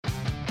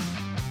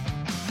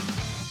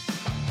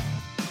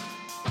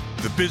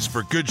The Biz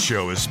for Good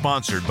show is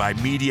sponsored by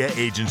Media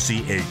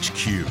Agency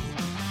HQ.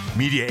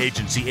 Media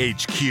Agency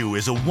HQ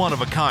is a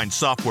one-of-a-kind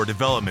software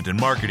development and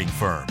marketing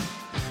firm.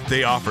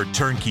 They offer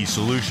turnkey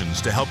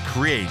solutions to help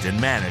create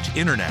and manage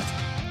internet,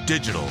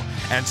 digital,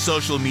 and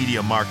social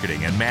media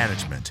marketing and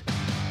management.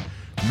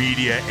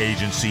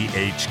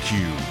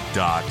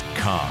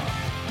 MediaAgencyHQ.com.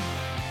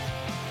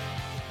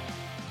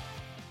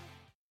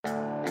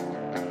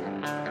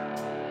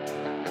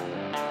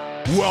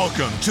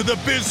 Welcome to the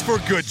Biz for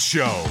Good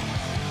show,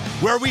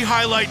 where we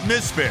highlight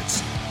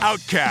misfits,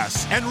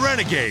 outcasts, and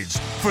renegades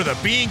for the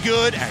being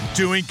good and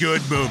doing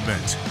good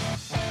movement.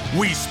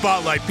 We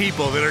spotlight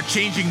people that are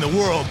changing the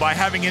world by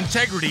having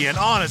integrity and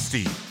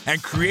honesty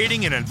and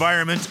creating an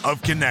environment of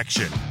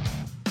connection,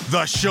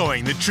 thus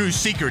showing the true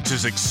secret to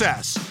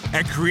success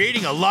and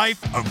creating a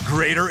life of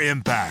greater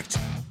impact.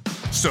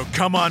 So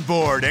come on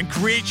board and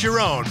create your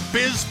own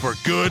Biz for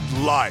Good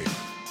life.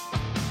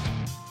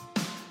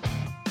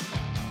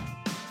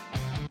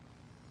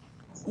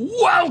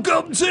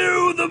 Welcome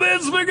to the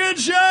Biz for Good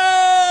Show!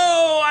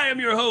 I am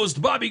your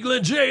host, Bobby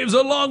Glenn James,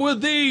 along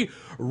with the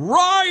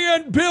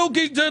Ryan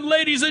Pilkington,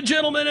 ladies and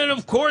gentlemen. And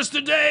of course,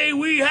 today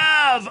we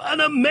have an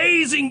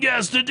amazing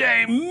guest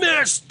today,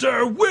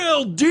 Mr.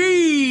 Will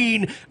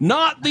Dean.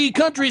 Not the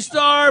country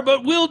star,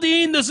 but Will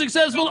Dean, the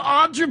successful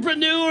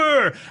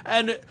entrepreneur.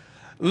 And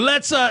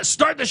let's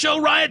start the show,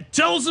 Ryan.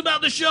 Tell us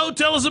about the show.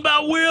 Tell us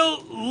about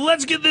Will.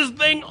 Let's get this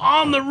thing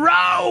on the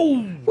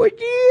road. Well,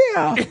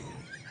 yeah.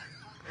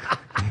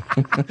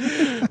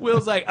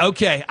 Will's like,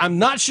 okay, I'm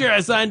not sure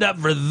I signed up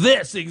for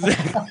this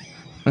exactly.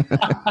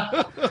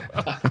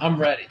 I'm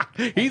ready.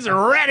 He's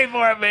ready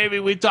for it, baby.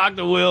 We talked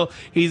to Will.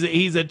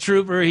 He's a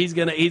trooper. He's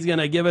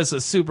gonna give us a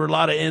super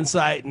lot of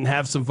insight and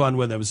have some fun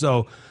with him.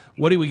 So,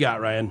 what do we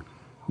got, Ryan?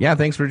 Yeah,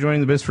 thanks for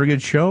joining the Biz for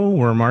Good show.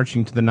 We're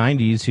marching to the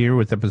 90s here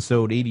with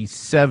episode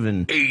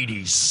 87.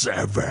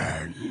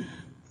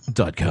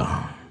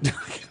 87.com.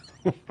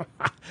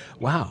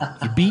 Wow,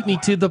 you beat me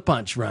to the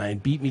punch, Ryan.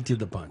 Beat me to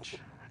the punch.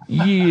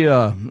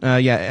 Yeah,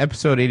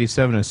 episode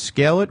 87 is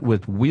Scale It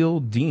with Will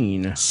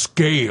Dean.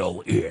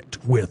 Scale It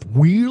with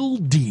Will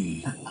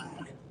Dean.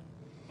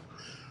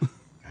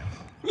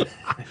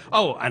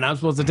 Oh, and I'm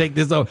supposed to take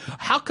this over.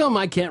 How come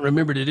I can't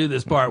remember to do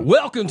this part?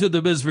 Welcome to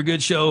the Biz for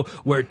Good show,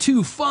 where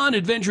two fun,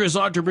 adventurous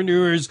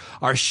entrepreneurs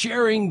are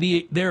sharing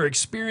their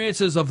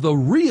experiences of the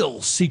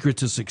real secret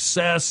to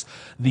success,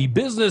 the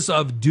business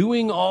of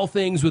doing all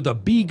things with a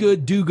be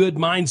good, do good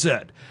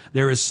mindset.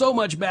 There is so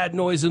much bad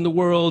noise in the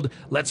world.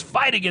 Let's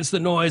fight against the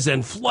noise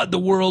and flood the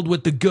world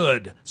with the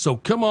good. So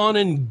come on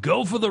and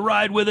go for the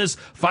ride with us.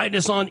 Find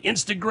us on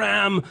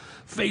Instagram,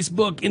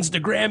 Facebook,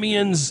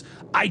 Instagramians,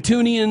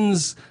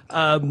 iTunians,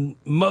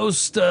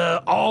 most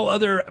all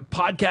other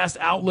podcast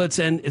outlets.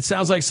 And it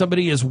sounds like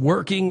somebody is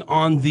working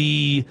on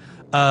the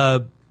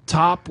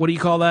top, what do you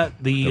call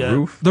that? The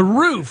roof? The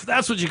roof.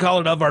 That's what you call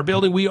it, of our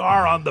building. We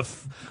are on the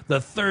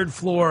third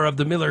floor of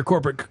the Miller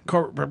Corporate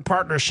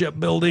Partnership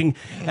building,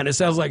 and it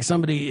sounds like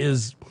somebody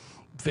is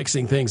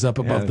fixing things up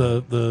above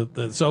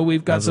the so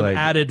we've got some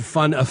added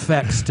fun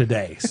effects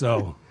today.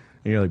 So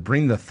you're like,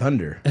 bring the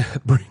thunder.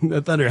 Bring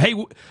the thunder. Hey,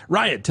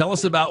 Ryan, tell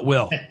us about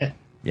Will.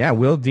 Yeah,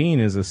 Will Dean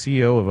is a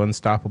CEO of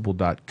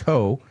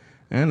Unstoppable.co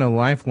and a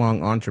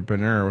lifelong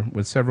entrepreneur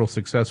with several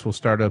successful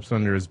startups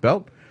under his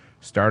belt.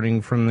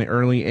 Starting from the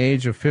early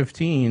age of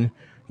 15,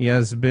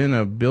 he's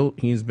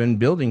been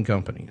building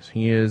companies.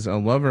 He is a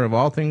lover of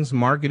all things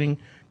marketing,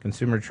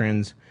 consumer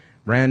trends,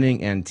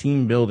 branding, and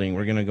team building.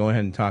 We're going to go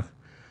ahead and talk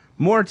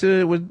more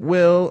with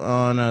Will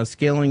on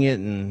scaling it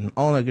and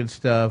all that good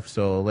stuff.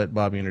 So I'll let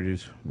Bobby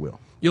introduce Will.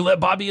 You'll let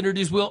Bobby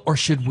introduce Will, or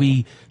should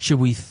we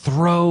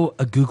throw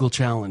a Google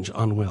challenge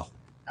on Will?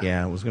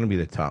 Yeah, it was going to be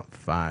the top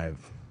 5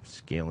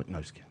 scaling.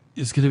 No, just kidding.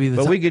 It's going to be the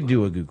But top. we could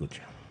do a Google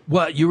challenge.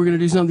 What, you were going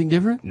to do something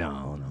different?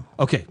 No.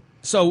 Okay,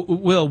 so,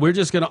 Will, we're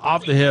just going to,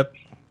 off the hip,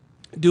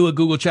 do a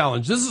Google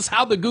challenge. This is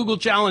how the Google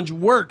challenge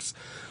works.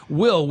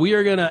 Will, we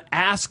are going to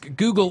ask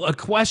Google a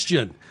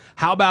question.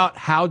 How about,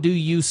 how do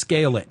you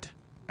scale it?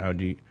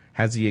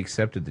 Has he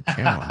accepted the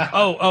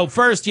challenge?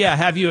 First, yeah,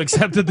 have you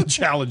accepted the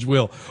challenge,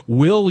 Will?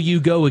 Will you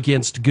go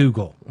against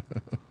Google?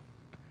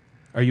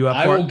 Are you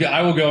up for it?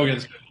 I will go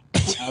against Google.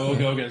 I will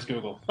go against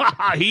Google.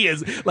 He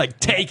is like,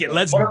 take it.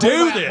 Let's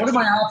do this.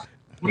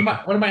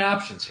 What are my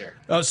options here?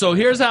 So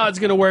here's how it's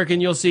going to work,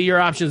 and you'll see your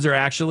options are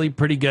actually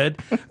pretty good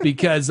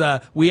because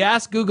we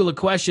ask Google a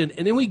question,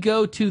 and then we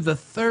go to the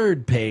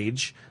third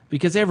page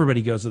because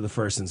everybody goes to the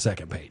first and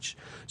second page.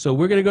 So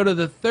we're going to go to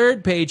the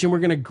third page, and we're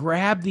going to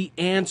grab the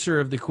answer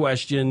of the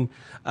question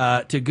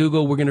to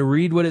Google. We're going to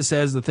read what it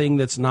says, the thing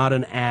that's not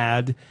an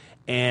ad,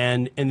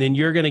 and then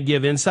you're going to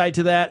give insight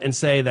to that and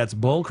say that's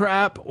bull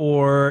crap,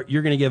 or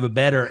you're going to give a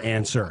better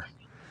answer.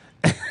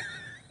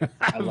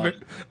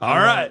 All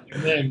right.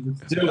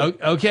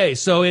 Okay,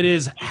 so it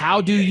is, how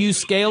do you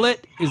scale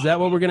it? Is that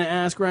what we're going to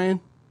ask,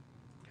 Ryan?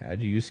 How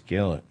do you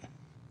scale it?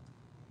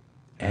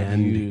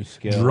 And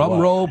drum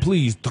roll,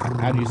 please.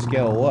 How do you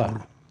scale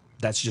what?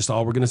 That's just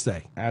all we're going to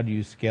say. How do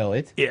you scale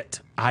it?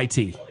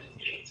 IT.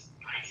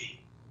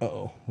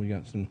 Uh-oh, we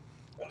got some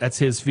That's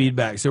his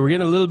feedback. So we're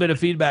getting a little bit of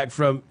feedback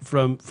from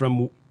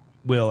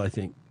Will, I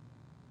think.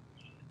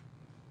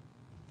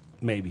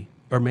 Maybe.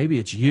 Or maybe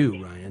it's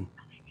you, Ryan.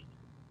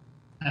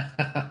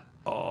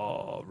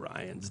 Oh,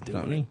 Ryan's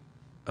doing it.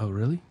 Oh,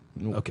 really?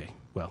 Nope. Okay.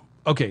 Well,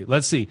 okay,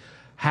 let's see.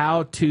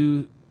 How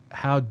do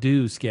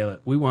scale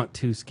it? We want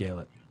to scale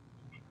it.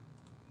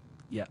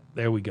 Yeah,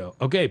 there we go.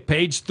 Okay,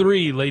 page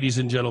 3, ladies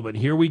and gentlemen.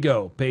 Here we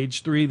go.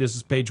 Page 3. This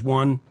is page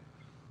 1.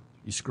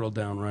 You scroll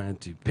down, Ryan,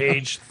 to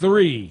page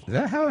 3. Is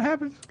that how it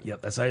happened?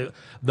 Yep, that's how.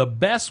 The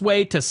best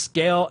way to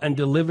scale and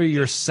deliver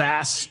your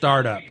SaaS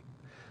startup.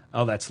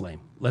 Oh, that's lame.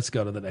 Let's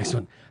go to the next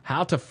one.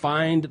 How to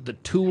find the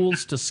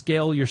tools to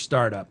scale your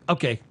startup.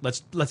 Okay,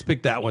 let's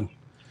pick that one.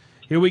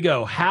 Here we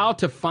go. How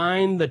to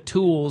find the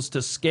tools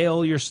to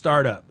scale your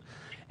startup.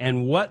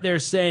 And what they're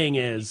saying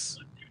is,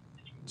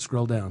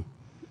 scroll down.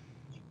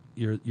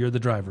 You're the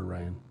driver,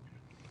 Ryan.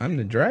 I'm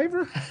the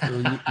driver?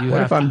 So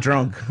What if I'm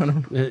drunk?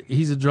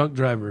 He's a drunk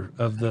driver.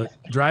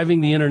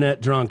 Driving the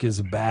internet drunk is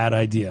a bad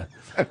idea.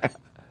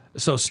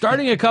 So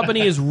starting a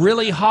company is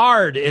really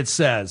hard, it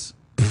says.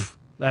 Pfft,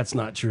 that's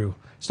not true.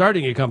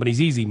 Starting a company is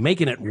easy.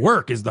 Making it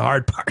work is the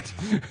hard part.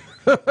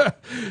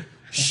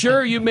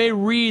 Sure, you may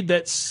read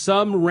that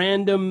some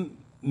random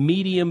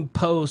Medium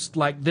post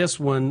like this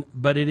one,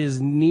 but it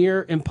is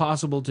near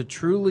impossible to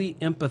truly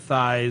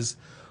empathize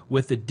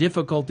with the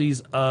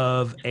difficulties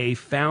of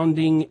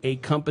founding a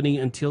company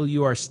until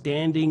you are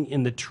standing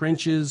in the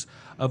trenches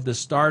of the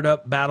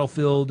startup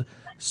battlefield,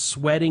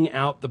 sweating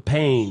out the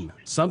pain.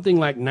 Something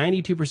like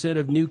 92%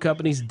 of new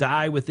companies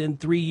die within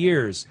 3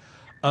 years.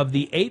 Of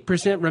the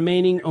 8%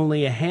 remaining,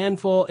 only a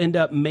handful end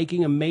up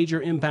making a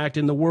major impact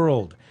in the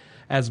world.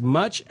 As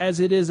much as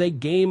it is a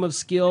game of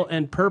skill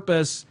and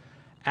purpose,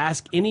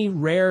 ask any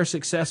rare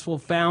successful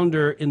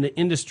founder in the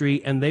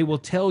industry, and they will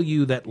tell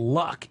you that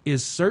luck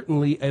is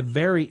certainly a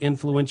very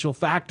influential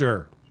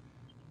factor.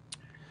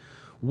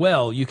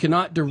 While you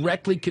cannot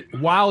directly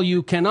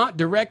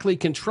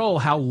control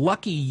how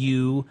lucky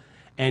you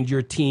and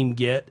your team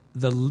get,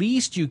 the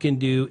least you can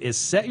do is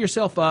set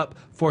yourself up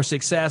for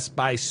success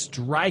by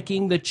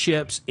striking the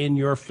chips in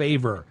your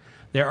favor.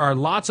 There are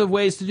lots of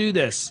ways to do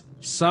this,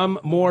 some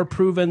more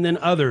proven than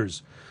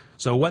others.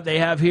 So what they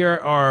have here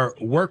are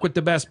work with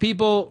the best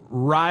people,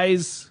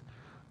 raise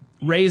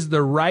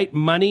the right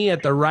money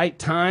at the right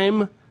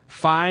time,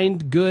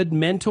 find good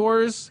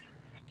mentors,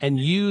 and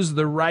use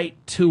the right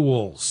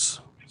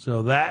tools.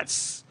 So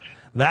that's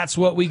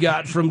what we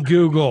got from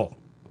Google.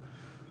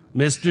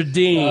 Mr.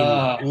 Dean,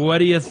 what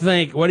do you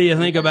think? What do you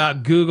think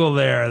about Google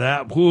there?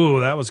 That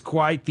was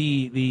quite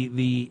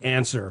the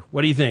answer.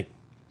 What do you think?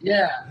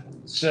 Yeah.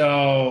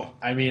 So,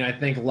 I mean, I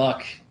think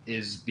luck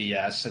is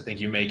BS. I think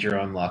you make your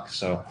own luck.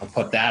 So I'll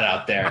put that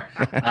out there.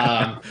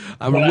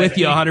 I'm with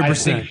you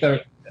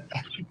 100%.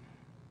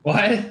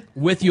 What?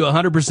 With you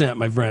 100%,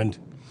 my friend.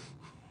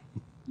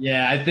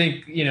 Yeah, I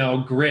think,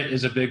 grit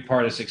is a big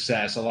part of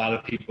success. A lot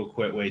of people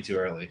quit way too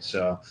early.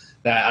 So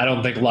that I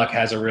don't think luck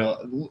has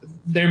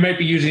they might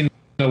be using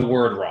the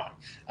word wrong.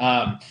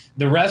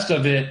 The rest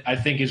of it, I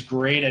think, is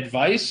great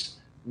advice.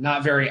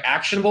 Not very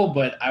actionable,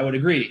 but I would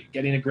agree.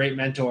 Getting a great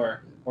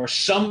mentor or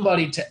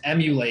somebody to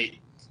emulate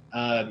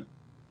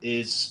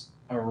is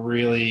a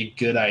really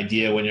good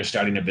idea when you're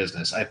starting a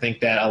business. I think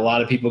that a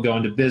lot of people go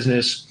into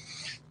business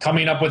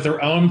coming up with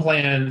their own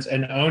plans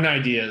and own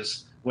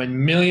ideas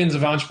when millions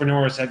of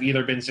entrepreneurs have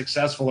either been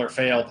successful or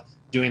failed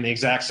doing the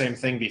exact same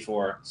thing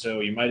before. So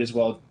you might as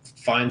well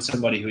find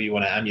somebody who you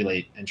want to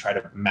emulate and try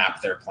to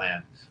map their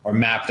plan or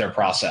map their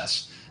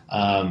process.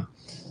 And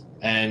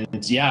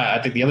yeah,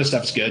 I think the other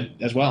stuff's good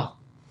as well.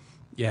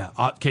 Yeah.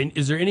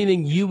 Is there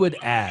anything you would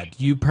add,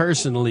 you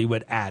personally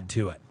would add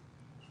to it?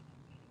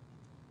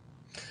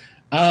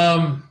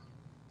 Hiring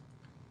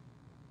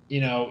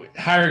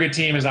a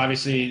team is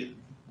obviously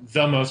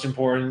the most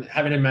important.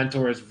 Having a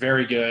mentor is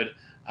very good.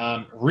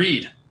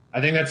 Read. I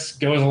think that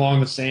goes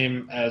along the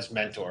same as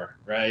mentor,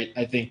 right?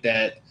 I think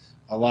that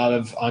a lot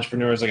of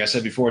entrepreneurs, like I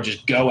said before,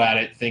 just go at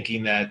it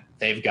thinking that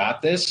they've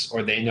got this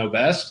or they know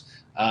best.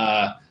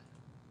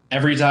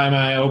 Every time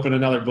I open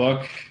another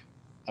book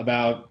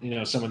about,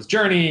 someone's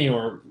journey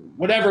or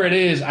whatever it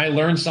is, I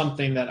learn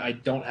something that I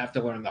don't have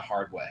to learn the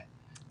hard way.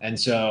 And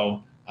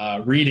so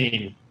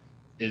reading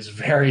is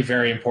very,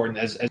 very important.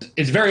 As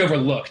it's very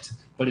overlooked,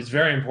 but it's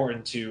very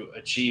important to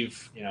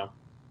achieve,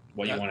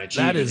 what you want to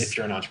achieve if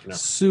you're an entrepreneur.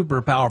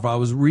 Super powerful. I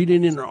was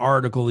reading an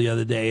article the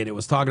other day, and it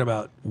was talking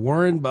about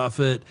Warren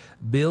Buffett,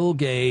 Bill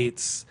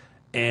Gates,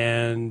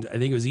 and I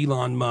think it was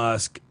Elon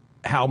Musk,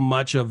 how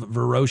much of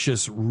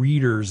voracious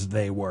readers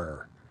they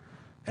were.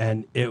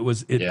 And it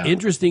was an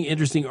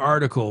interesting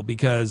article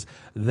because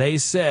they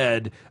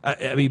said,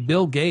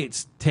 Bill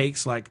Gates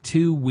takes like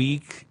 2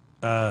 week,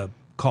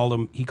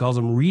 he calls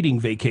them reading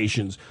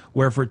vacations,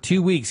 where for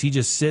 2 weeks he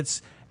just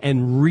sits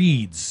and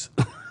reads.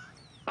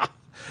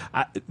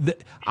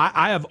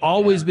 I have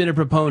always been a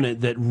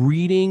proponent that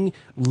reading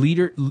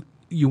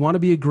you want to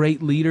be a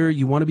great leader,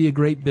 you want to be a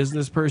great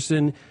business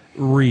person,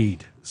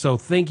 read. So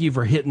thank you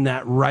for hitting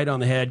that right on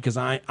the head because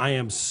I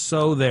am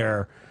so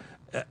there.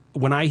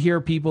 when I hear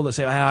people that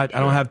say, I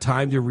don't have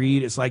time to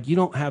read, it's like you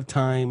don't have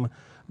time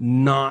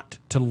not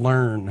to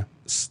learn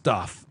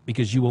stuff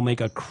because you will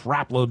make a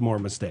crap load more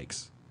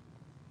mistakes.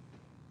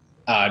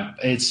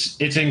 It's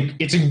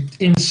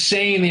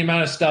insane the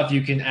amount of stuff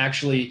you can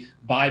actually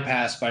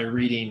bypass by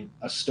reading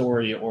a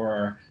story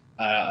or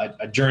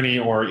a journey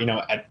or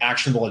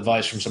actionable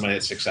advice from somebody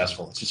that's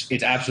successful.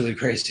 It's absolutely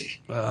crazy.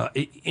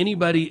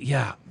 Anybody,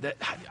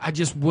 I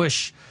just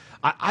wish.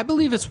 I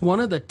believe it's one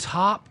of the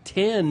top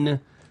 10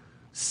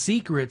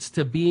 secrets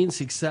to being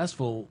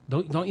successful.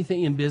 Don't you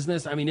think in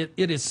business? I mean,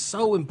 it is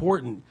so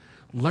important.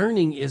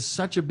 Learning is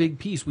such a big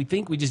piece. We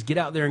think we just get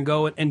out there and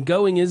go, and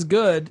going is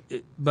good,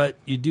 but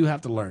you do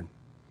have to learn.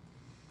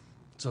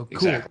 So cool.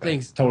 Exactly.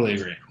 Thanks. Totally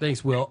agree.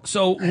 Thanks, Will.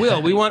 So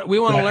Will, we want to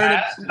learn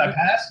it. Did I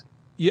pass?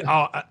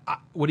 Yeah.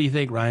 What do you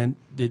think, Ryan?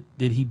 Did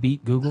he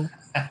beat Google?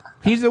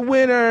 He's a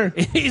winner.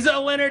 He's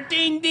a winner.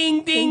 Ding,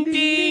 ding, ding,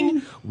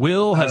 ding.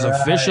 Will has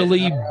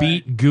officially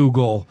beat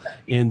Google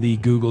in the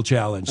Google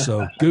Challenge.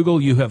 So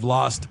Google, you have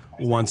lost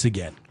once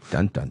again.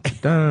 Dun, dun,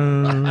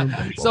 dun,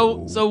 dun.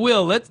 So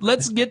Will,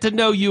 let's get to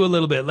know you a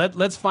little bit.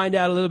 Let's find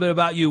out a little bit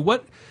about you.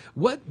 What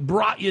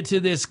brought you to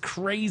this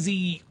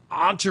crazy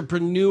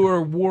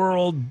entrepreneur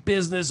world,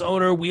 business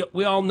owner?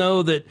 We all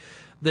know that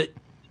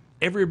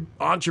every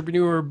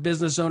entrepreneur,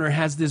 business owner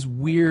has this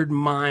weird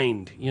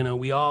mind.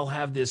 We all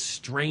have this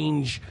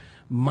strange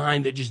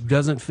mind that just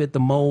doesn't fit the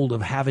mold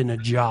of having a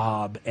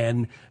job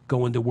and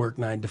going to work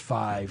 9 to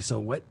 5. So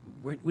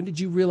when did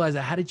you realize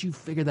that? How did you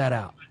figure that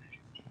out?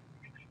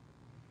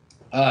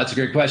 That's a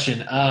great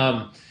question.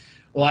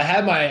 Well, I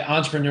had my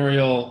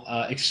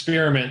entrepreneurial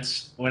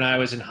experiments when I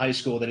was in high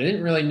school that I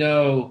didn't really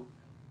know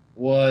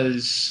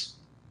was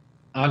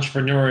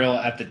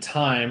entrepreneurial at the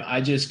time.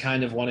 I just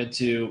kind of wanted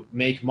to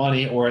make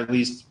money, or at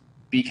least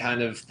be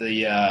kind of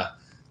the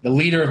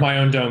leader of my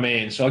own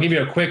domain. So I'll give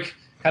you a quick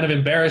kind of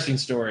embarrassing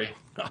story.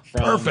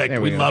 Perfect.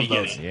 We love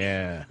those.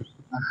 Yeah.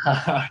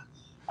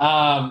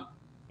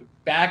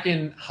 Back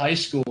in high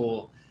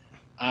school,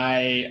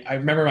 I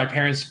remember my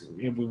parents,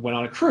 we went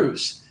on a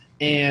cruise,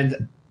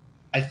 and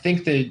I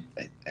think that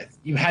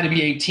you had to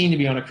be 18 to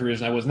be on a cruise,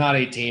 and I was not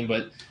 18,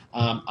 but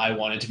I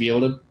wanted to be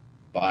able to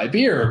buy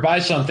beer or buy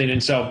something.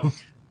 And so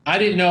I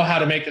didn't know how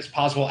to make this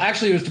possible.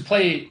 Actually,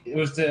 it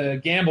was to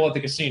gamble at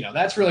the casino.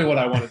 That's really what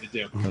I wanted to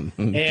do.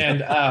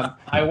 And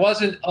I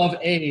wasn't of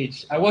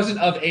age. I wasn't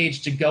of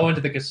age to go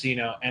into the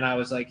casino. And I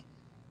was like,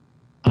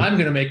 I'm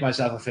going to make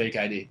myself a fake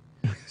ID.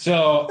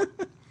 So,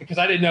 because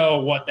I didn't know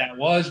what that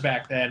was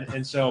back then.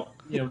 And so,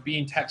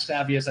 being tech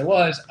savvy as I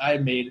was, I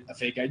made a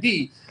fake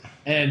ID.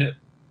 And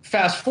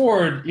fast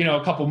forward,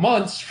 a couple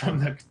months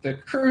from the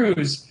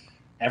cruise,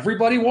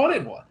 everybody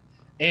wanted one.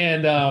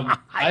 And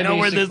I know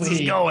where this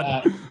is going.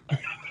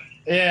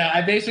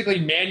 I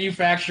basically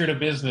manufactured a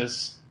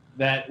business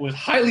that was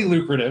highly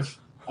lucrative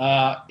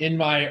in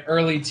my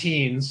early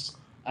teens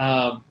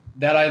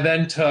that I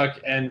then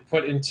took and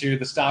put into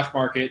the stock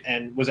market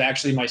and was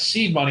actually my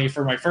seed money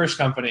for my first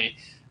company.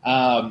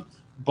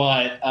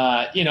 But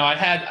I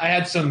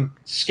had some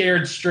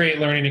scared straight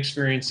learning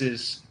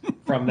experiences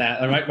from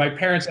that. My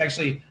parents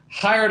actually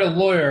hired a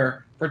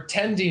lawyer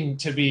pretending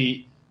to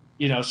be,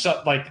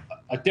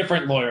 a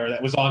different lawyer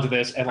that was onto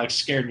this and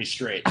scared me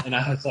straight. And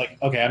I was like,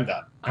 okay, I'm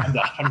done. I'm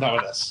done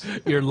with this.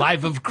 Your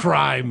life of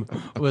crime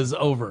was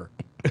over.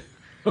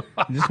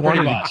 Just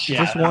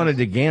wanted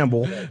to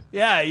gamble.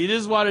 Yeah, you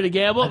just wanted to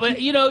gamble.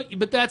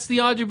 But that's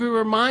the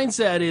entrepreneur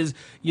mindset, is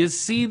you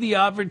see the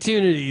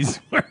opportunities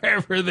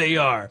wherever they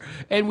are.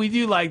 And we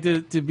do like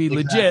to be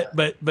legit,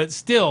 but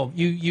still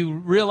you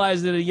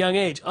realize at a young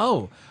age,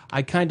 oh,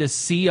 I kind of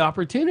see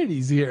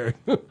opportunities here.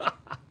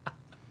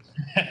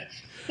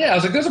 Yeah, I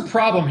was like, there's a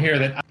problem here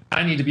that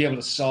I need to be able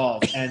to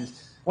solve. And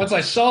once I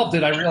solved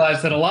it, I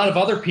realized that a lot of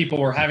other people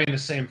were having the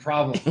same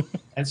problem.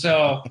 And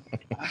so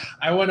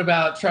I went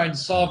about trying to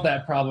solve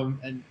that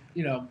problem and,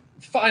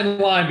 fine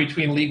line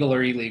between legal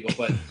or illegal.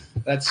 But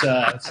that's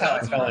how I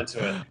fell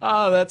into it.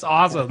 Oh, that's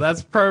awesome.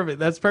 That's perfect.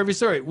 That's a perfect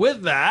story.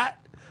 With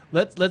that,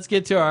 let's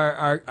get to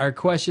our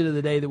question of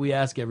the day that we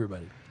ask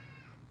everybody.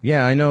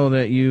 Yeah, I know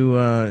that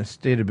you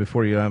stated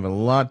before you have a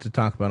lot to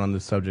talk about on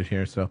this subject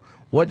here. So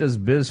what does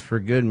Biz for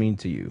Good mean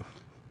to you?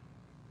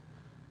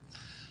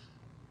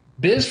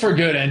 Biz for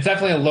Good, and it's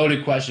definitely a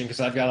loaded question because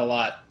I've got a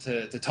lot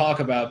to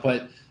talk about,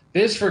 but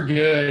Biz for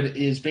Good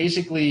is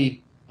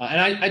basically, and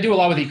I do a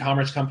lot with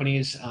e-commerce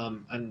companies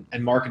and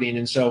marketing,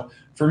 and so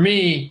for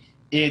me,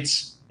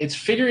 it's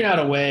figuring out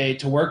a way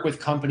to work with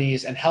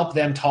companies and help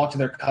them talk to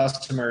their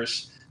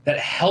customers that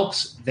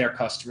helps their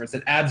customers,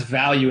 that adds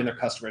value in their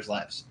customers'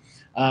 lives.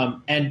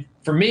 And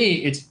for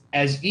me, it's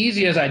as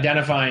easy as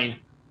identifying,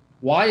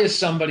 why is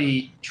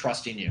somebody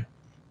trusting you,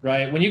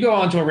 right? When you go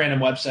onto a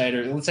random website,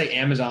 or let's say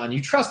Amazon, you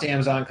trust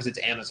Amazon because it's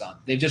Amazon.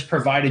 They've just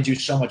provided you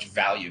so much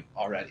value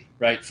already,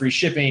 right? Free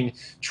shipping,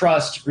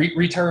 trust,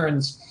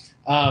 returns.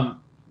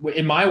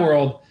 In my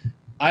world,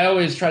 I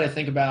always try to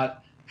think about,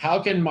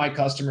 how can my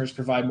customers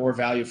provide more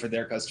value for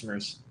their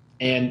customers,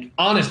 and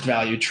honest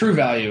value, true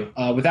value,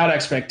 without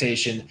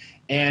expectation.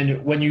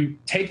 And when you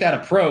take that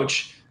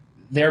approach,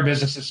 their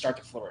businesses start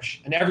to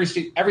flourish, and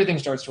everything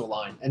starts to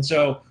align. And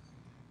so,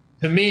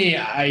 to me,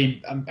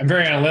 I'm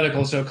very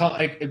analytical. So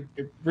it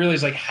really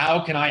is like, how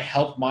can I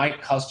help my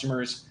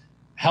customers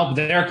help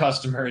their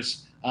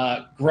customers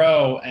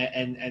grow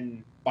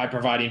and by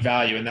providing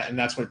value, and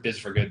that's what Biz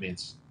for Good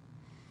means.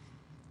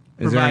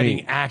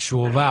 Providing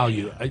actual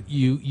value.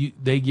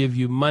 They give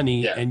you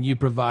money, and you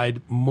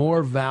provide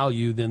more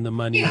value than the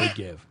money they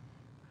give.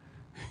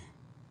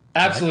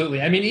 Absolutely.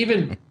 Right? I mean,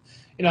 even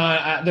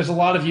there's a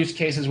lot of use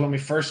cases when we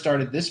first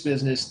started this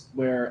business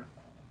where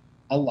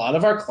a lot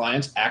of our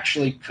clients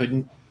actually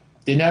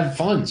didn't have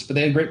funds, but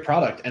they had a great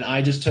product, and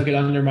I just took it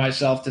under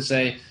myself to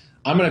say,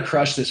 I'm going to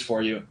crush this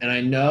for you, and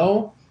I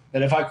know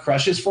that if I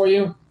crush this for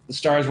you, the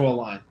stars will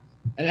align,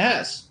 and it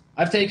has.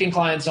 I've taken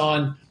clients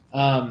on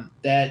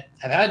that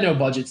have had no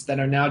budgets that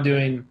are now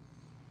doing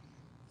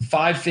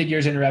 5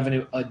 figures in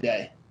revenue a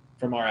day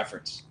from our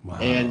efforts. Wow.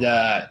 And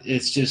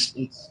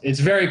it's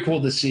very cool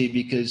to see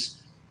because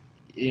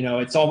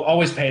it's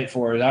always paid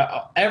for.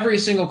 Every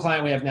single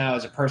client we have now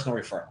is a personal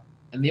referral,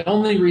 and the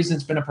only reason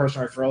it's been a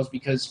personal referral is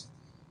because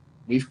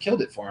we've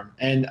killed it for them,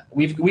 and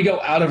we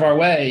go out of our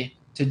way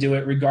to do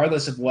it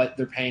regardless of what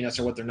they're paying us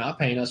or what they're not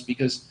paying us,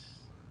 because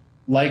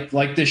like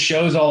this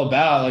show's all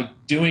about, like,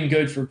 doing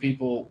good for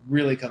people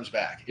really comes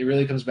back. It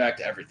really comes back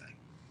to everything.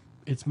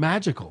 It's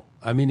magical.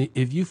 I mean,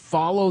 if you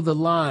follow the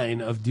line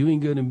of doing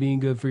good and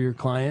being good for your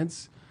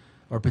clients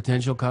or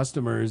potential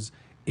customers,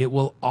 it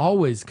will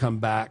always come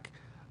back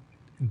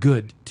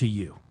good to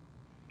you.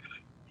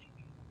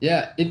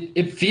 Yeah,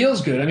 it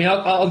feels good. I mean,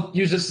 I'll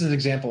use this as an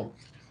example.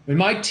 When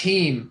my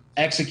team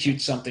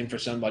executes something for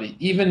somebody,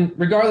 even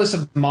regardless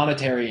of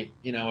monetary,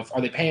 if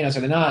are they paying us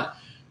or they're not,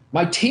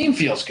 my team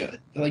feels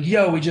good. They're like,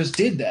 yo, we just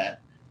did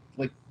that.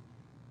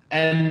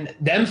 And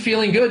them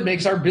feeling good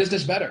makes our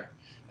business better.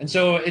 And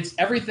so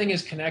everything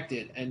is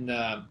connected. And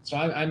so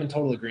I'm in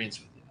total agreement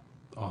with you.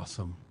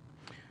 Awesome.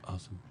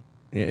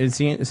 Yeah,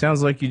 it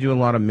sounds like you do a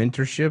lot of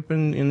mentorship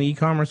in the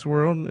e-commerce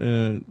world.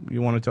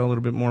 You want to tell a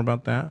little bit more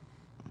about that?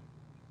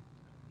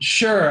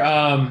 Sure.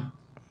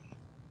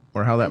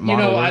 Or how that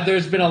model works?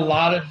 There's been a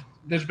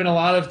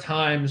lot of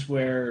times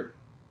where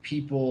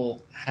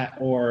people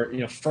or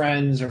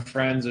friends of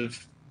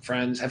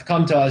friends have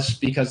come to us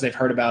because they've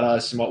heard about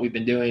us and what we've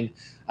been doing,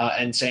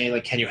 and saying,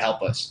 like, can you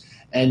help us?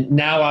 And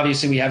now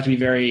obviously we have to be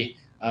very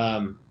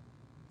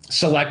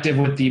selective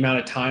with the amount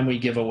of time we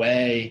give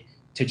away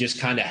to just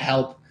kind of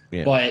help.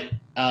 Yeah. But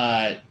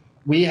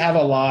we have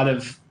a lot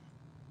of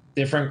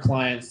different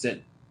clients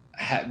that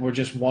were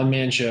just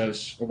one-man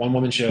shows or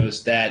one-woman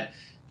shows that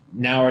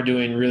now are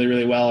doing really,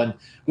 really well. And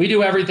we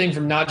do everything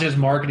from not just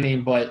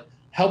marketing, but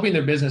helping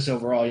their business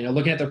overall,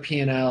 looking at their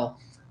P&L,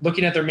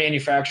 looking at their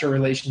manufacturer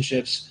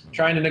relationships,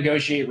 trying to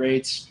negotiate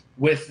rates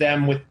with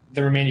them, with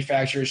their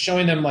manufacturers,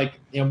 showing them, like,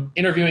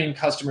 interviewing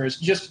customers,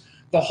 just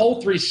the whole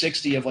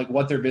 360 of, like,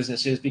 what their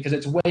business is, because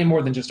it's way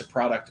more than just a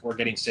product or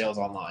getting sales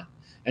online.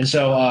 And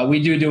so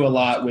we do a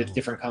lot with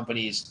different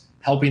companies,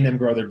 helping them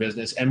grow their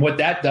business. And what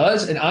that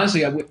does, and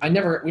honestly,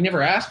 we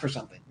never ask for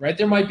something, right?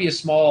 There might be a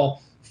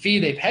small fee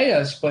they pay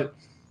us, but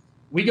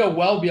we go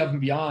well above and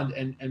beyond.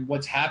 And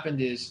what's happened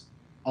is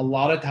a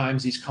lot of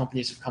times these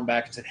companies have come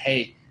back and said,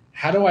 hey,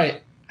 how do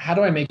I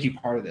make you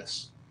part of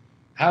this?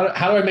 How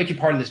do I make you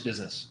part of this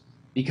business?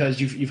 Because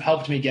you've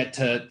helped me get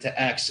to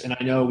X, and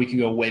I know we can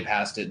go way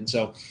past it. And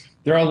so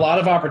there are a lot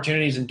of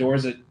opportunities and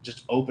doors that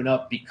just open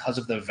up because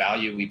of the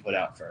value we put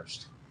out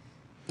first.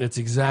 That's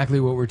exactly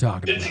what we're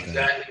talking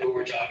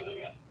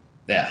about.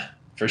 Yeah,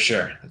 for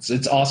sure.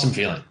 It's awesome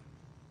feeling.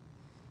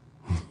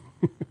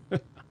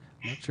 Not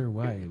sure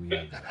why we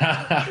have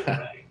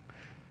that.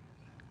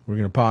 We're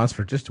going to pause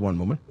for just one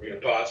moment.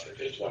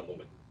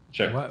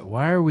 Sure.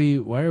 Why are we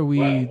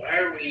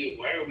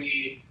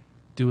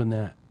doing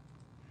that?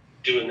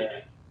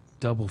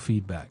 Double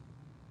feedback.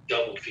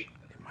 It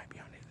might be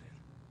on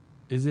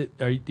it. Is it?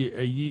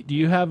 Do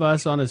you have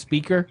us on a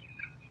speaker?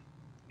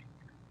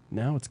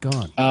 Now it's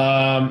gone.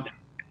 That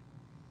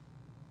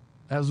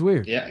was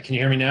weird. Yeah. Can you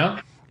hear me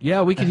now?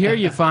 Yeah, we can hear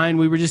you fine.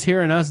 We were just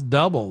hearing us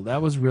double.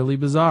 That was really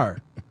bizarre.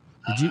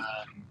 Did you?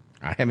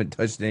 I haven't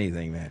touched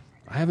anything, man.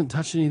 I haven't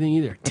touched anything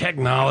either.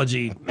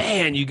 Technology,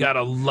 man, you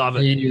gotta love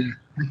it. Yeah.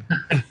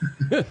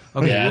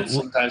 Okay, yeah,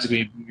 sometimes it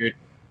can be weird.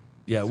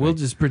 Yeah, we'll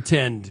just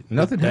pretend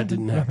that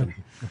didn't happen.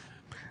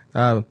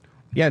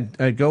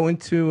 Go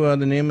into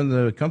the name of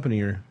the company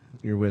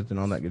you're with and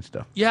all that good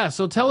stuff. Yeah,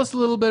 so tell us a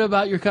little bit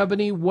about your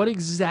company, what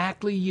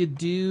exactly you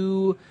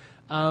do.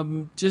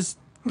 Just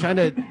kind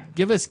of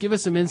give us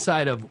some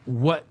insight of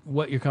what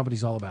your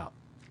company's all about.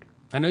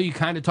 I know you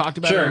kind of talked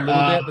about it a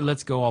little bit, but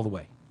let's go all the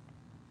way.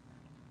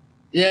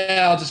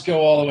 Yeah, I'll just go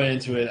all the way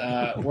into it.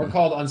 We're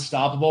called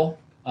Unstoppable.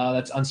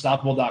 That's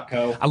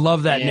unstoppable.co. I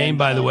love that name,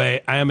 by the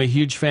way. I am a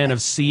huge fan of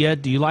Sia.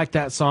 Do you like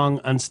that song,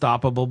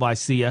 Unstoppable by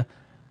Sia?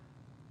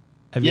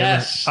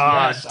 Yes,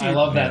 I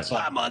love that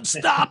song. I'm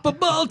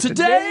unstoppable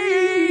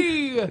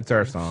today. It's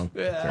our song.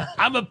 Yeah.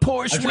 I'm a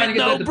Porsche with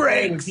no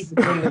brakes.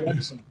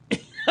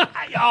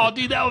 Oh,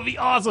 dude, that would be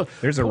awesome.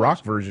 There's a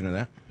rock version of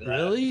that.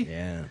 Really?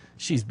 Yeah.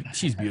 She's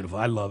beautiful.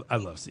 I love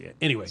seeing it.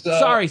 Anyway,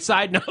 sorry.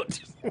 Side note.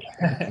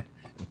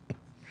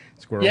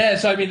 Squirrel. Yeah,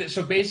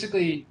 so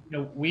basically,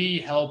 we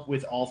help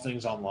with all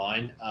things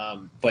online,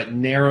 but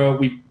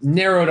we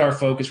narrowed our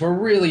focus. We're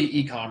really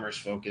e-commerce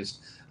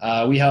focused.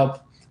 We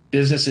help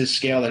businesses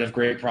scale that have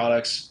great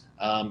products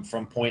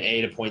from point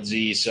A to point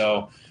Z.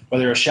 So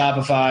whether it's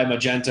Shopify,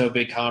 Magento,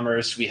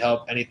 BigCommerce, we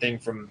help anything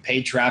from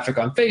paid traffic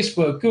on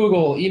Facebook,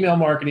 Google, email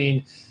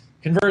marketing,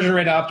 conversion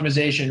rate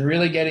optimization,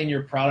 really getting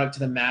your product to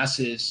the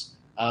masses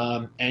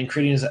and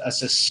creating a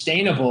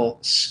sustainable,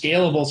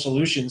 scalable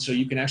solution so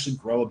you can actually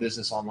grow a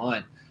business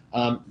online.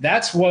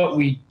 That's what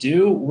we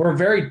do. We're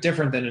very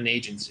different than an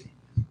agency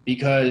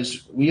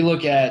because we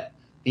look at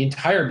the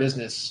entire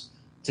business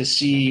to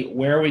see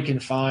where we can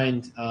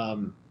find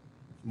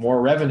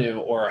more revenue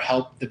or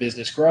help the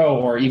business grow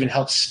or even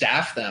help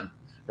staff them,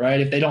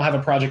 right? If they don't have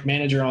a project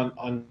manager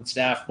on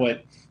staff,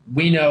 but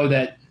we know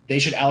that they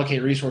should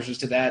allocate resources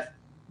to that,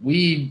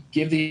 we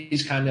give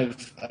these kind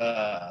of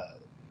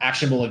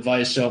actionable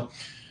advice. So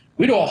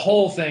we do a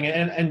whole thing,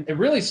 and it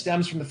really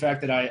stems from the fact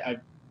that I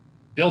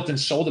built and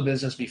sold a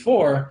business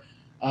before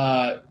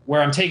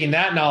where I'm taking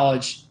that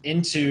knowledge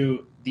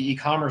into the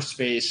e-commerce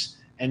space.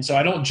 And so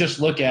I don't just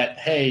look at,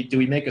 hey, do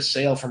we make a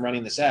sale from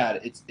running this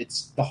ad?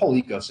 It's the whole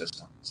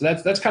ecosystem. So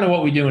that's kind of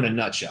what we do in a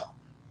nutshell.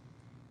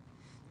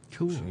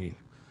 Cool.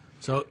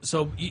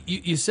 So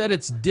you said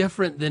it's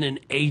different than an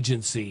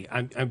agency.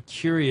 I'm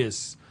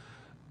curious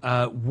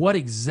what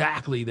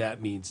exactly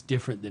that means,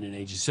 different than an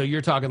agency. So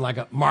you're talking like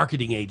a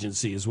marketing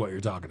agency is what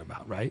you're talking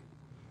about, right?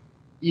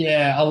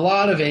 Yeah, a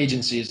lot of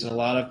agencies and a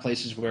lot of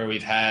places where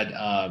we've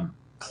had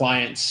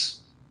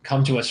clients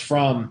come to us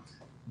from,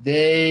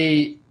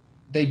 they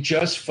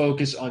just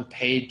focus on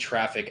paid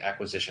traffic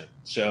acquisition.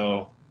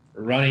 So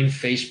running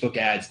Facebook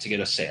ads to get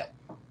a sale,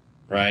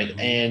 right?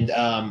 Mm-hmm.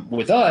 And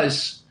with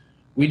us,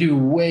 we do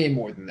way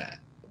more than that.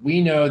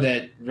 We know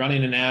that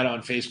running an ad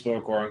on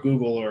Facebook or on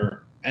Google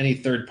or any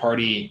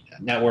third-party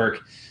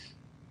network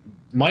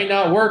might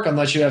not work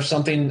unless you have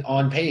something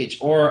on page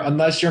or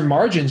unless your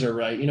margins are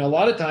right. A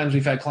lot of times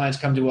we've had clients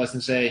come to us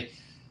and say,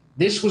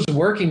 this was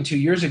working 2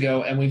 years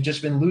ago and we've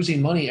just been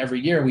losing money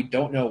every year. We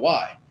don't know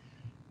why.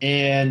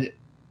 And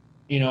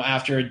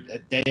after a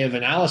day of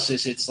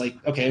analysis, it's like,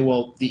 okay,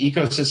 well, the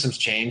ecosystem's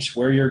changed.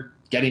 Where you're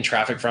getting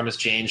traffic from has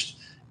changed,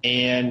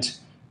 and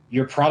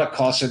your product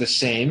costs are the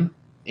same,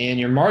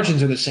 and your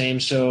margins are the same.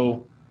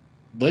 So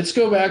let's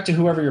go back to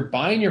whoever you're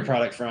buying your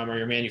product from or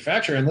your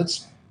manufacturer, and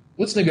let's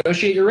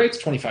negotiate your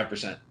rates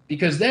 25%,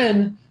 because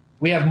then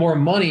we have more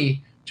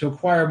money to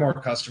acquire more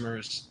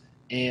customers,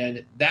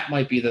 and that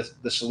might be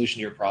the solution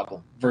to your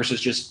problem versus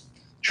just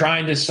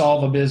trying to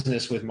solve a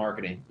business with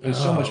marketing. There's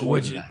so much more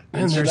than that.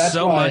 And so that's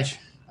much.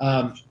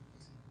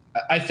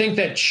 I think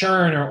that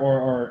churn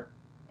or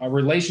a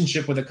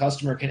relationship with a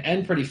customer can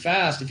end pretty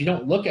fast if you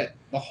don't look at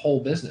the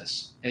whole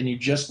business and you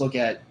just look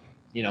at,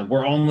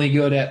 we're only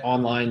good at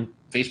online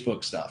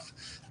Facebook stuff.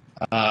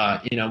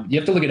 You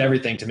have to look at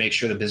everything to make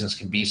sure the business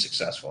can be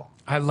successful.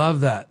 I love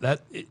that.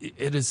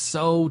 It is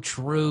so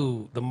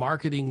true. The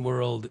marketing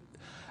world,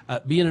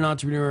 being an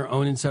entrepreneur,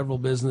 owning several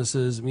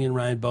businesses, me and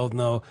Ryan both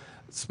know,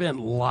 spent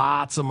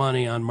lots of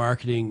money on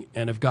marketing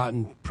and have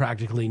gotten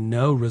practically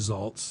no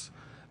results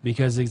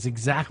because it's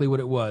exactly what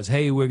it was.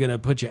 Hey, we're going to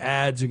put you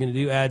ads. We're going to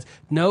do ads.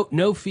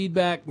 No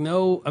feedback.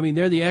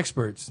 They're the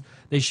experts.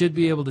 They should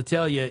be able to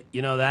tell you,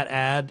 that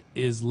ad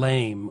is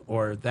lame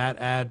or that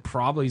ad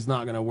probably is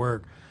not going to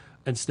work,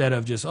 instead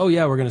of just, oh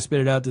yeah, we're going to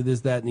spit it out to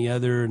this, that, and the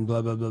other and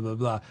blah, blah, blah, blah,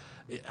 blah.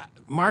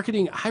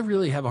 Marketing, I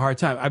really have a hard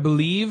time. I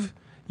believe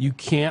you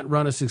can't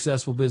run a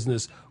successful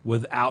business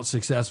without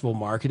successful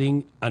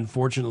marketing.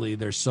 Unfortunately,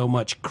 there's so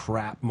much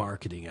crap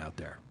marketing out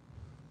there.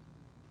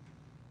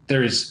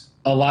 There's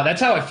a lot. That's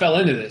how I fell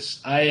into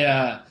this.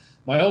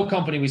 My old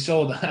company, we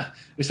sold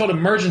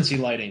emergency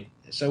lighting.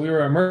 So we were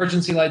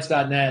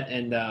emergencylights.net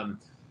and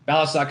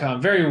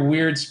ballast.com. Very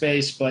weird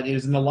space, but it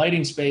was in the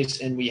lighting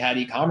space, and we had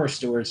e-commerce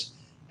stores.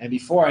 And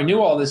before I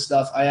knew all this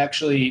stuff, I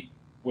actually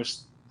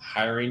was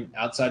hiring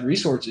outside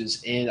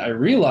resources, and I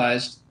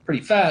realized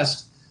pretty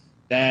fast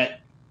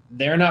that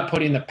they're not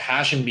putting the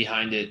passion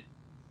behind it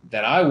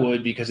that I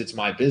would because it's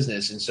my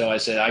business. And so I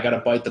said, I got to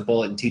bite the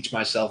bullet and teach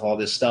myself all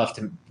this stuff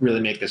to really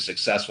make this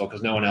successful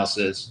because no one else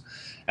is.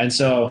 And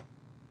so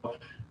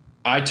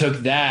I took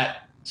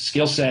that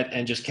skill set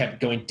and just kept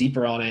going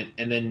deeper on it.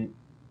 And then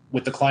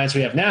with the clients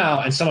we have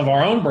now and some of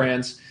our own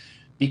brands,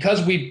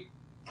 because we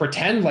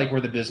pretend like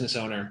we're the business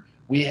owner,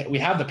 we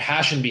have the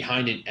passion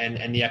behind it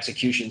and the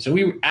execution. So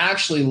we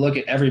actually look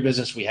at every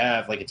business we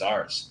have like it's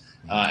ours.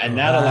 And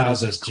that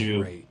allows us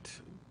to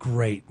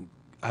great.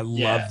 I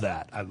love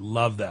that. I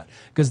love that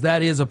because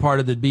that is a part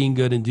of the being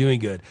good and doing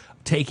good,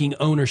 taking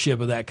ownership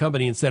of that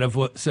company instead of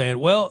saying,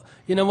 well,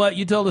 you know what,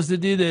 you told us to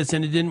do this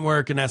and it didn't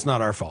work and that's not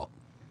our fault.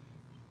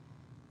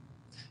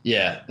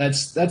 Yeah,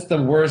 that's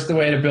the worst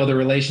way to build a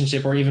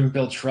relationship or even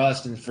build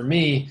trust. And for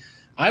me,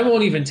 I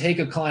won't even take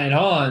a client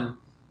on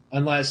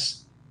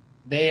unless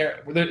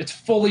it's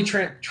fully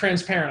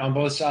transparent on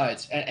both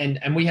sides,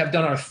 and we have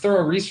done our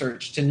thorough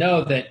research to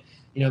know that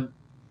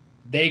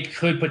they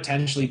could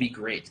potentially be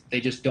great.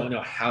 They just don't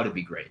know how to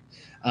be great.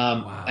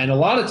 Wow. And a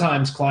lot of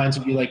times clients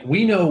will be like,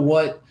 we know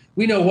what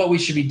we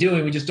should be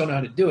doing, we just don't know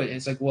how to do it. And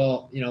it's like,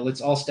 well,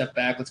 let's all step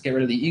back, let's get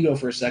rid of the ego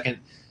for a second.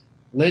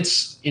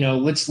 Let's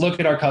look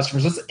at our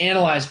customers, let's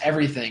analyze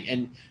everything.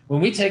 And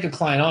when we take a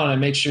client on, I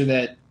make sure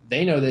that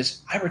they know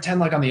this. I pretend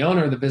like I'm the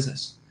owner of the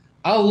business.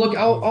 I'll look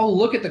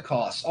at the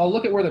costs. I'll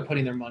look at where they're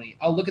putting their money.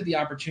 I'll look at the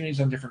opportunities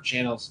on different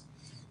channels.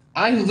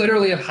 I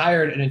literally have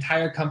hired an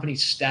entire company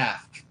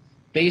staff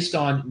based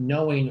on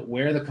knowing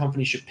where the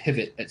company should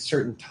pivot at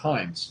certain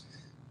times.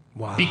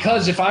 Wow.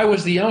 Because if I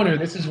was the owner,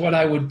 this is what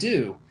I would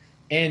do.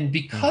 And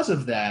because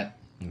of that,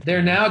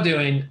 they're now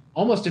doing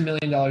almost $1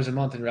 million a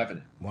month in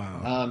revenue.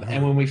 Wow.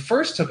 And when we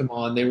first took them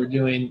on, they were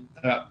doing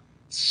about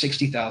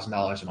 $60,000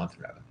 a month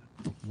in revenue.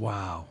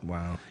 Wow.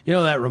 Wow.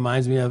 That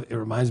reminds me of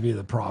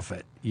The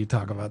Prophet. You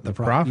talk about the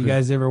Prophet. Prophet. You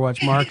guys ever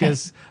watch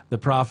Marcus, The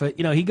Prophet?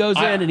 He goes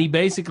in and he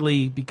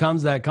basically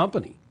becomes that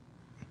company.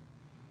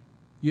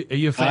 Are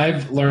you a fan?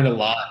 I've learned a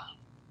lot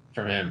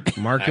from him.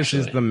 Marcus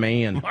is the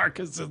man.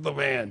 Marcus is the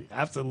man.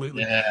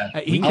 Absolutely. Yeah.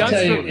 I'll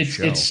tell you,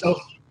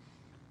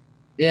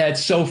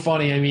 it's so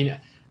funny. I mean,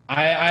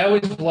 I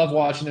always love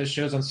watching those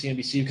shows on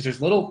CNBC because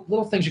there's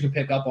little things you can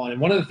pick up on.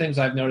 And one of the things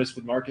I've noticed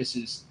with Marcus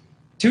is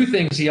two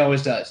things he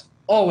always does.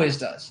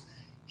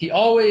 He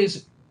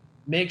always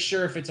makes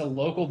sure if it's a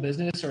local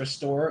business or a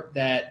store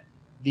that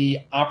the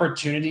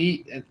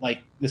opportunity,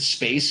 like the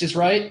space is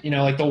right.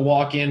 Like they'll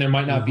walk in, there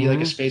might not be like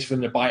a space for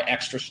them to buy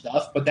extra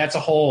stuff, but that's a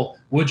whole,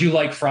 would you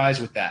like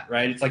fries with that,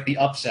 right? It's like the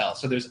upsell.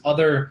 So there's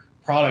other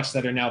products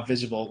that are now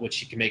visible,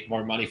 which you can make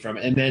more money from.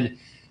 And then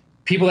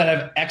people that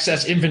have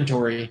excess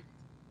inventory,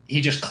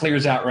 he just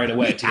clears out right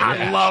away.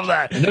 I love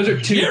that. And those are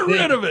two Get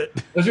rid of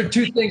it. Those are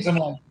two things I'm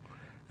like,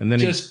 And then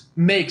just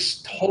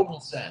makes total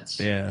sense.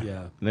 Yeah.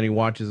 And then he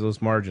watches those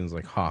margins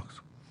like hawks.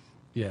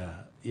 Yeah.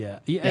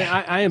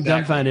 I am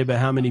dumbfounded by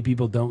how many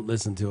people don't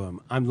listen to him.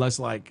 I'm less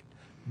like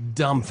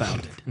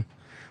dumbfounded.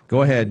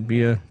 Go ahead,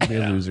 be a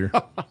loser.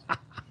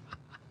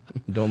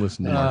 Don't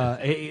listen to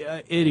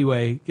him.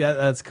 Anyway,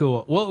 that's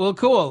cool. Well,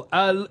 cool.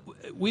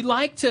 We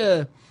like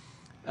to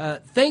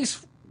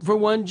thanks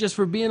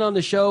for being on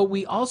the show.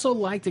 We also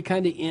like to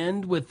kind of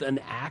end with an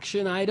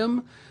action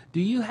item. Do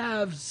you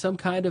have some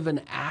kind of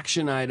an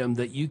action item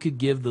that you could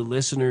give the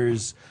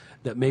listeners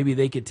that maybe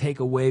they could take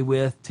away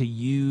with to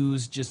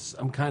use, just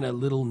some kind of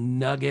little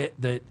nugget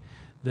that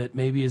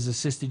maybe has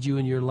assisted you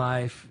in your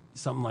life,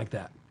 something like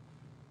that?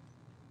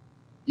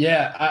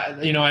 Yeah,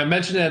 I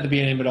mentioned it at the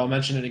beginning, but I'll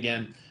mention it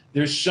again.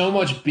 There's so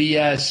much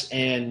BS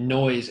and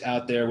noise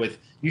out there with,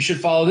 you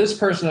should follow this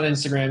person on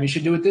Instagram, you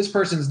should do what this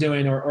person's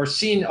doing, or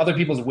seeing other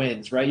people's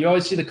wins, right? You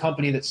always see the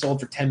company that sold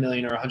for $10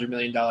 million or $100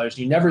 million.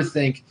 You never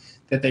think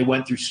that they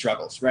went through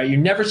struggles, right? You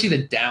never see the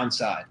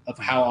downside of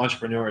how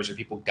entrepreneurs or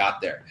people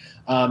got there.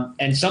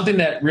 And something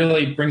that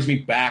really brings me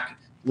back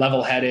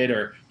level-headed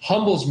or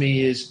humbles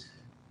me is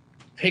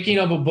picking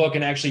up a book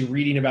and actually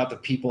reading about the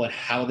people and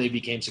how they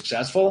became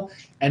successful.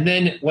 And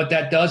then what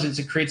that does is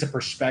it creates a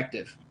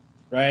perspective,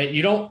 right?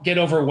 You don't get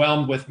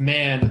overwhelmed with,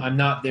 man, I'm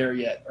not there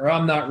yet, or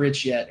I'm not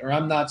rich yet, or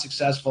I'm not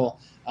successful,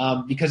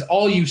 because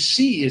all you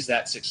see is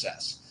that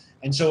success.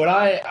 And so what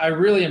I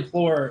really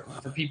implore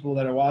for people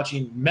that are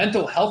watching,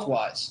 mental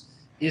health-wise,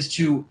 is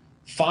to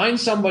find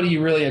somebody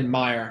you really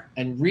admire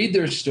and read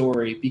their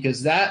story,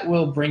 because that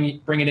will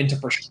bring it into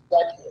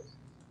perspective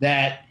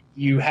that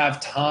you have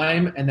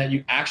time and that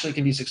you actually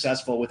can be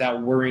successful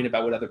without worrying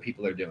about what other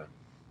people are doing.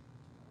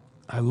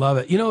 I love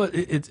it.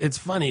 It's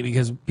funny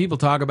because people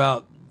talk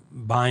about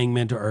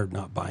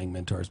not buying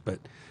mentors, but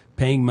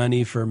paying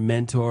money for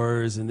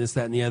mentors and this,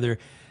 that, and the other.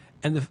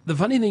 And the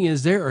funny thing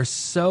is there are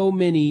so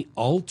many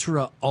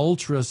ultra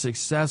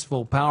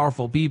successful,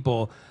 powerful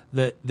people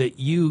that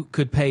you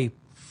could pay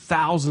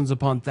thousands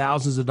upon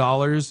thousands of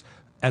dollars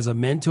as a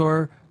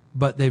mentor,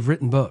 but they've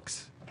written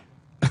books.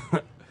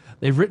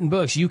 They've written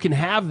books. You can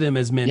have them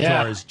as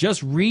mentors. Yeah.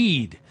 Just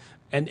read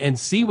and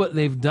see what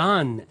they've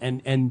done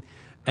and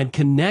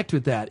connect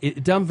with that.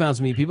 It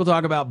dumbfounds me. People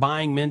talk about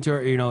buying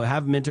mentor,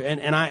 have mentor,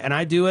 and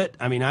I do it.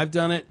 I mean, I've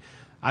done it.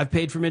 I've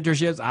paid for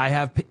mentorships. I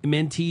have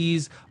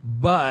mentees,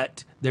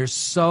 but there's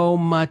so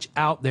much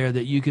out there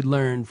that you could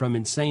learn from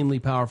insanely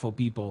powerful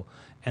people,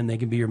 and they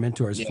can be your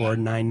mentors for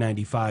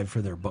 $9.95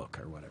 for their book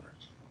or whatever.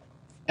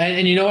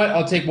 And you know what?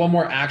 I'll take one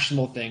more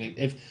actionable thing.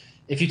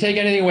 If you take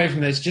anything away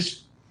from this,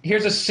 just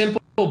here's a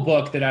simple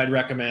book that I'd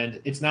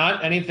recommend. It's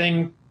not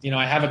anything,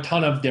 I have a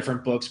ton of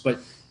different books, but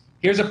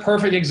here's a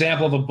perfect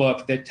example of a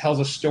book that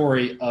tells a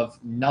story of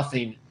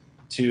nothing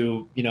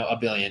to a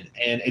billion,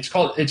 and it's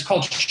called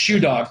Shoe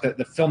Dog,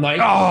 the Phil Knight.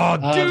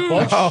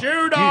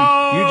 Shoe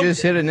Dog! You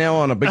just hit a nail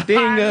on a big ding.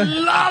 I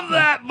love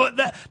that, but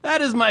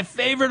that is my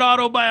favorite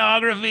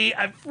autobiography.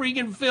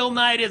 Freaking Phil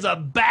Knight is a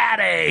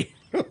baddie.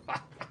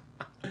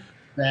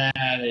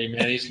 Baddie,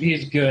 man,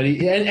 he's good.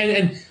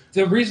 And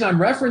the reason I'm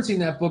referencing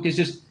that book is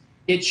just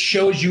it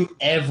shows you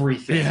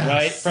everything,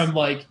 right? From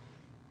like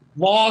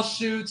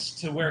lawsuits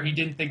to where he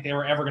didn't think they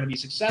were ever going to be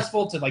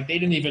successful to like they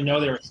didn't even know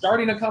they were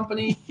starting a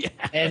company. Yeah.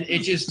 And it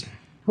just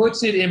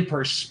puts it in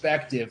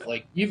perspective.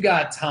 Like, you've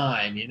got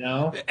time, you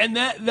know? And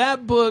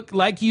that book,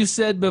 like you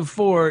said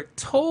before,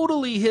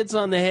 totally hits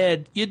on the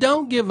head. You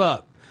don't give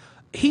up.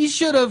 He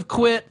should have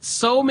quit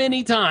so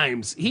many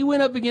times. He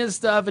went up against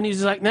stuff and he's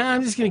just like, nah,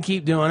 I'm just going to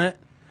keep doing it.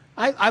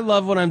 I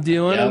love what I'm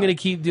doing. Yep. I'm going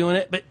to keep doing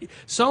it. But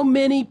so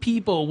many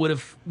people would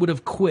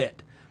have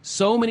quit.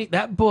 So many.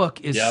 That book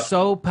is Yep.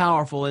 so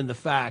powerful in the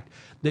fact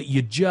that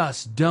you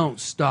just don't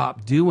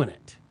stop doing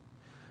it.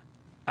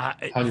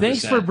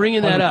 Thanks for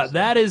bringing that up. 100%.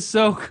 That is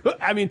so cool.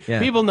 I mean,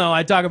 people know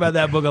I talk about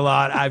that book a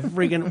lot.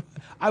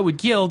 I would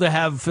kill to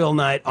have Phil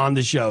Knight on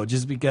the show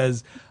just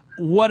because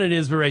what an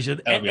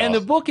inspiration. And the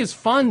awesome. book is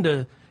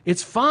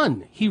it's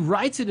fun. He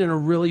writes it in a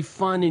really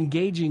fun,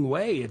 engaging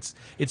way.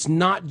 It's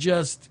not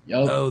just,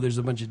 there's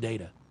a bunch of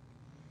data.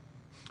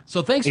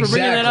 So thanks for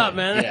bringing that up,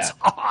 man. That's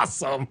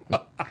awesome.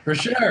 For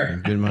sure.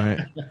 Good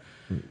mind.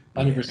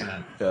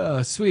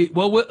 100%. Sweet.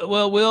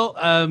 Well,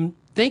 Will,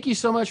 thank you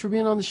so much for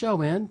being on the show,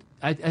 man.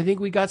 I think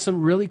we got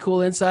some really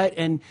cool insight,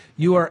 and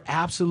you are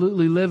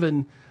absolutely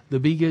living the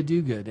Be Good,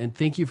 Do Good. And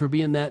thank you for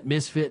being that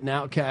misfit and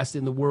outcast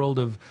in the world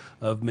of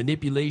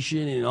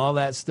manipulation and all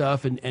that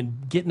stuff,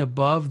 and getting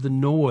above the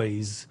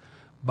noise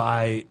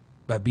by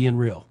being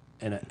real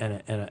and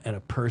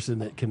a person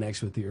that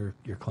connects with your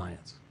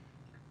clients.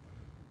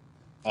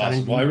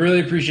 Awesome. Well, I really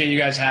appreciate you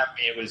guys having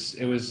me.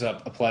 It was a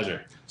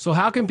pleasure. So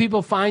how can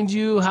people find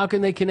you? How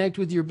can they connect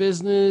with your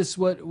business?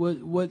 What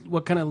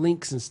kind of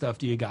links and stuff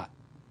do you got?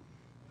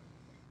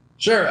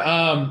 Sure.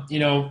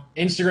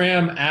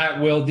 Instagram at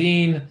Will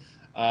Dean,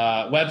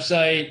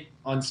 website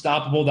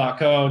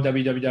unstoppable.co,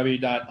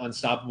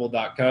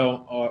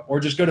 www.unstoppable.co, or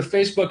just go to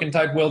Facebook and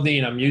type Will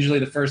Dean. I'm usually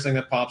the first thing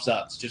that pops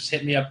up. So just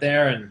hit me up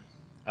there, and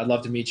I'd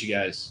love to meet you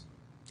guys.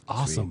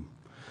 Awesome.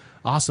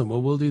 Awesome.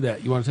 Well, we'll do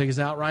that. You want to take us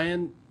out,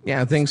 Ryan?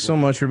 Yeah, thanks so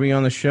much for being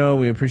on the show.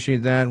 We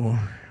appreciate that.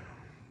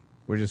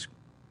 It's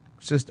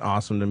just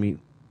awesome to meet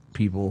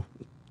people.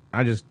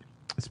 It's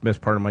the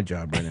best part of my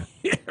job right now.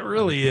 It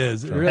really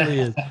is. It really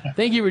is.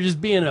 Thank you for just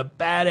being a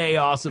bad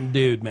awesome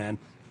dude, man.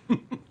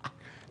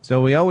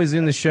 So we always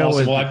end the show Awesome.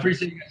 with. Well, I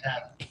appreciate you guys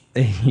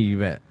having me. You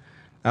bet.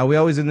 We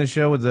always end the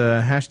show with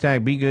the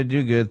hashtag Be Good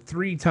Do Good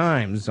 3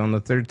 times. On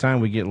the 3rd time,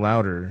 we get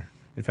louder.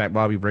 In fact,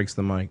 Bobby breaks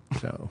the mic,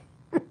 so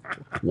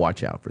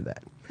watch out for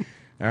that.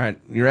 All right,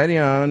 you ready?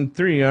 On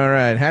 3. All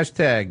right,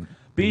 hashtag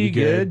Be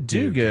Good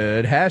Do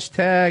Good.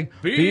 Hashtag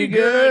Be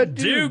Good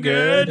Do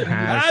Good.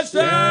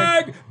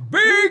 Hashtag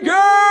Be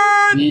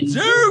Good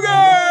Do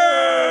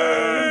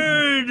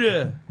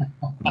Good.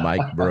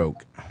 Mic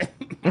broke.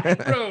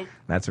 Bro.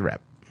 That's a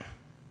wrap.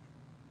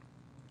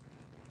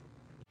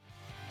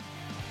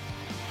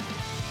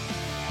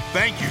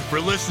 Thank you for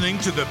listening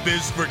to the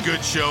Biz for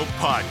Good Show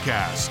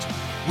podcast.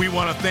 We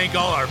want to thank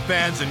all our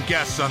fans and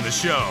guests on the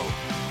show.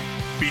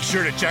 Be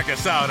sure to check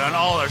us out on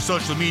all our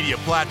social media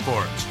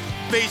platforms,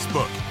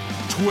 Facebook,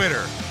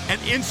 Twitter, and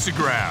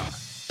Instagram.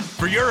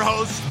 For your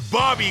hosts,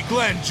 Bobby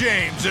Glenn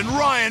James and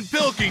Ryan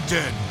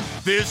Pilkington,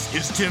 this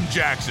is Tim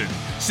Jackson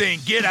saying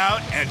get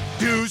out and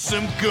do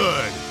some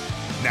good.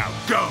 Now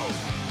go.